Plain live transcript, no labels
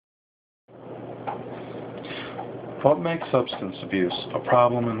What makes substance abuse a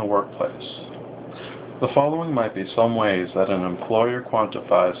problem in the workplace? The following might be some ways that an employer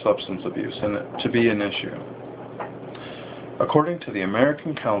quantifies substance abuse to be an issue. According to the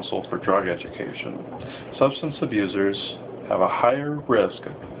American Council for Drug Education, substance abusers have a higher risk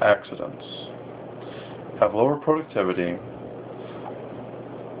of accidents, have lower productivity,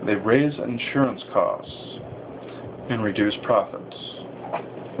 they raise insurance costs, and reduce profits.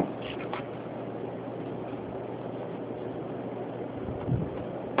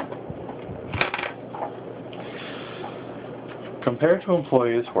 Compared to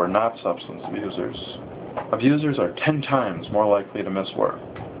employees who are not substance abusers, abusers are 10 times more likely to miss work,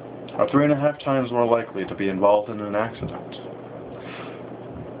 are 3.5 times more likely to be involved in an accident,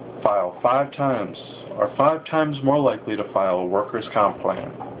 are 5 times more likely to file a workers' comp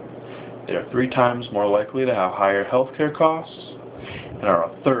claim. They are 3 times more likely to have higher healthcare costs, and are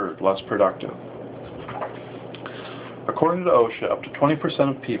 1/3 less productive. According to OSHA, up to 20%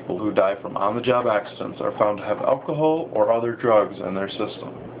 of people who die from on-the-job accidents are found to have alcohol or other drugs in their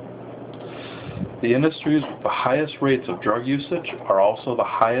system. The industries with the highest rates of drug usage are also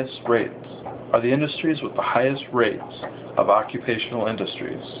the industries with the highest rates of occupational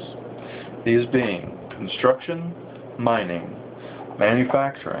industries. These being construction, mining,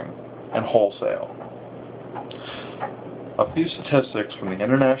 manufacturing, and wholesale. A few statistics from the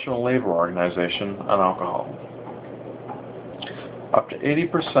International Labor Organization on alcohol. Up to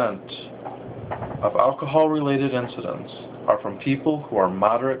 80% of alcohol-related incidents are from people who are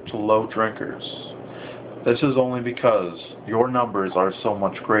moderate to low drinkers. This is only because your numbers are so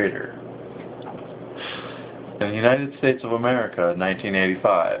much greater. In the United States of America in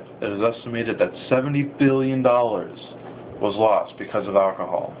 1985, it is estimated that $70 billion was lost because of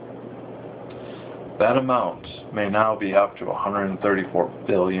alcohol. That amount may now be up to $134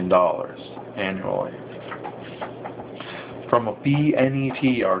 billion annually. From a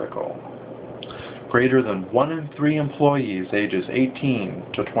BNET article, greater than 1 in 3 employees ages 18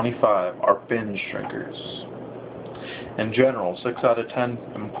 to 25 are binge drinkers. In general, 6 out of 10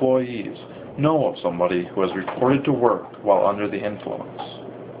 employees know of somebody who has reported to work while under the influence.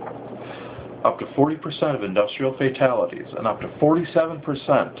 Up to 40% of industrial fatalities and up to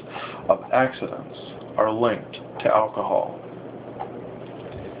 47% of accidents are linked to alcohol.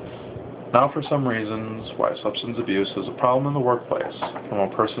 Now for some reasons why substance abuse is a problem in the workplace from a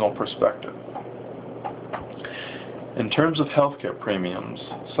personal perspective. In terms of healthcare premiums,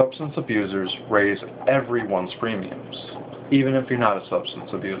 substance abusers raise everyone's premiums, even if you're not a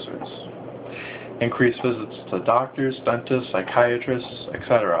substance abuser. Increased visits to doctors, dentists, psychiatrists,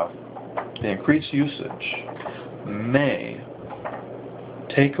 etc. The increased usage may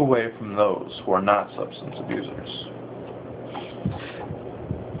take away from those who are not substance abusers.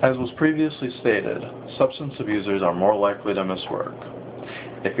 As was previously stated, substance abusers are more likely to miss work.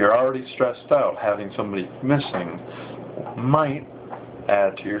 If you're already stressed out, having somebody missing might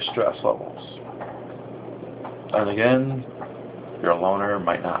add to your stress levels. And again, if you're a loner, it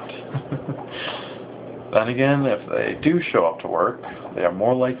might not. Then again, if they do show up to work, they are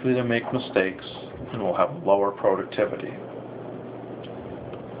more likely to make mistakes and will have lower productivity.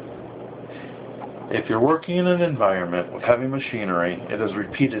 If you're working in an environment with heavy machinery, it is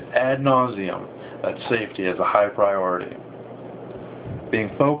repeated ad nauseum that safety is a high priority. Being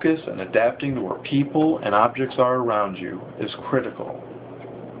focused and adapting to where people and objects are around you is critical.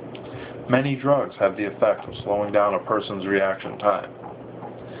 Many drugs have the effect of slowing down a person's reaction time.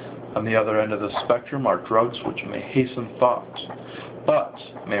 On the other end of the spectrum are drugs which may hasten thought, but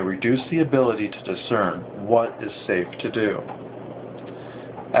may reduce the ability to discern what is safe to do.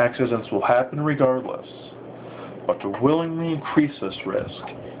 Accidents will happen regardless, but to willingly increase this risk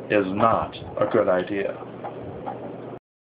is not a good idea.